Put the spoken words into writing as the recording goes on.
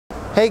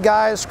Hey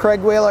guys, Craig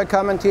Wheeler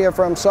coming to you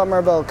from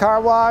Somerville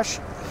Car Wash.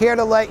 Here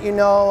to let you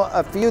know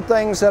a few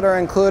things that are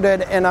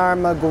included in our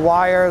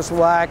Mquiers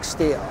wax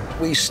steel.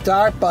 We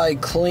start by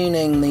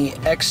cleaning the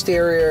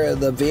exterior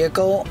of the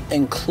vehicle,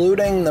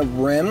 including the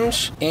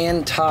rims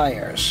and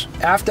tires.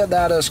 After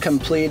that is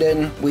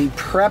completed, we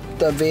prep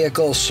the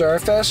vehicle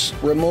surface,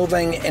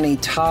 removing any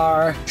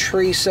tar,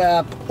 tree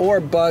sap, or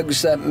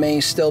bugs that may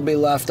still be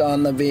left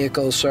on the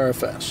vehicle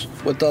surface.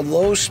 With the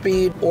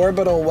low-speed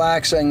orbital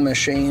waxing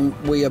machine,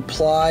 we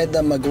apply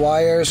the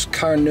Mquiers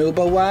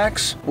Carnauba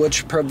wax,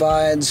 which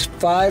provides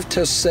 5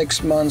 to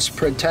 6 months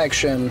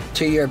protection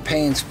to your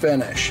paint's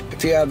finish.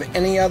 If you have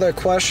any other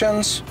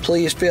questions,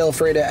 please feel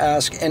free to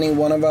ask any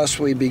one of us.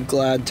 We'd be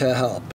glad to help.